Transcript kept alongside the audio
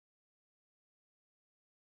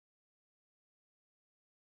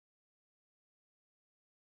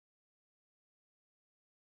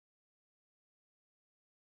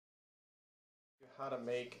How to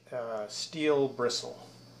make a steel bristle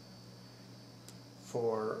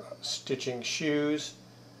for stitching shoes.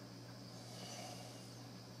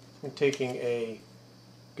 I'm taking a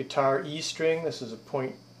guitar E string. This is a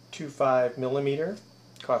 0.25 millimeter.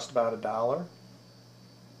 Cost about $1.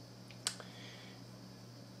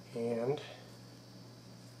 And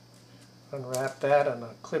unwrap that and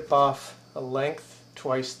I'll clip off a length,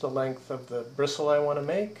 twice the length of the bristle I want to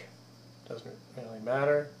make. Doesn't really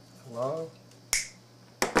matter how long.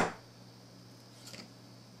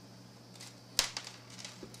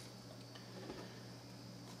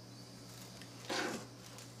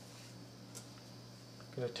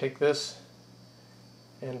 I'm going to take this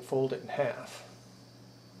and fold it in half.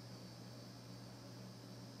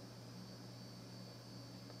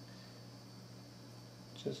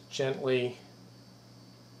 Just gently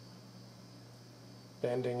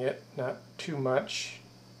bending it, not too much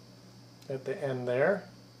at the end there.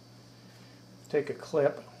 Take a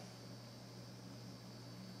clip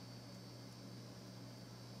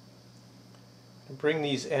and bring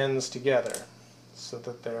these ends together so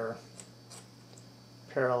that they're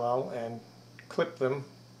parallel and clip them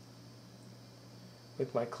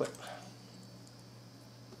with my clip.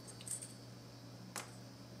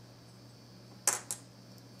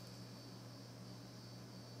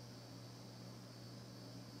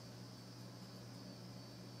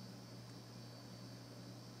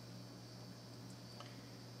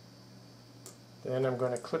 Then I'm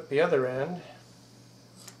going to clip the other end,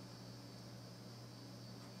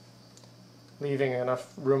 leaving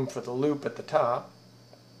enough room for the loop at the top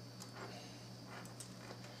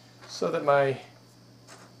so that my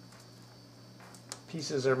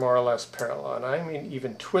pieces are more or less parallel. And I mean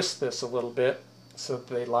even twist this a little bit so that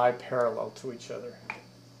they lie parallel to each other. I'm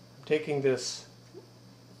taking this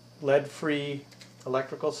lead-free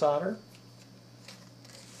electrical solder.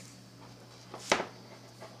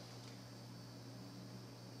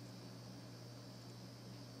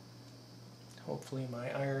 Hopefully my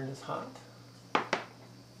iron is hot.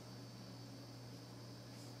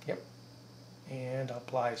 Yep. And I'll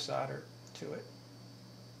apply solder to it.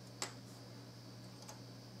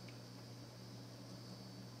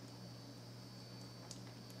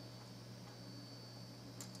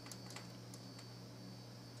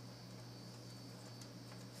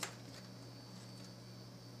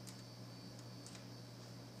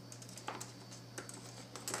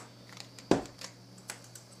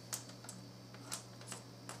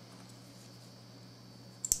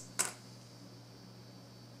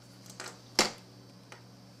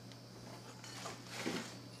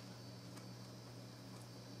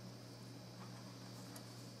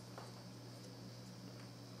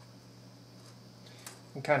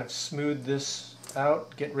 And kind of smooth this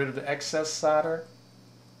out, get rid of the excess solder.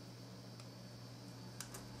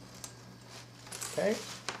 Okay.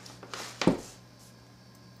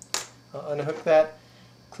 I'll unhook that,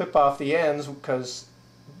 clip off the ends because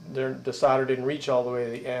the solder didn't reach all the way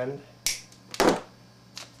to the end.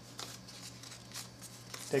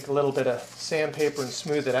 Take a little bit of sandpaper and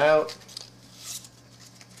smooth it out.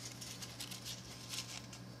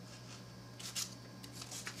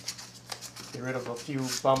 Get rid of a few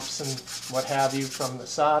bumps and what have you from the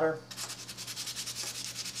solder.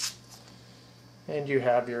 And you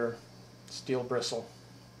have your steel bristle,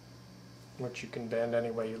 which you can bend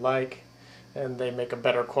any way you like. And they make a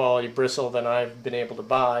better quality bristle than I've been able to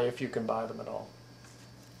buy, if you can buy them at all.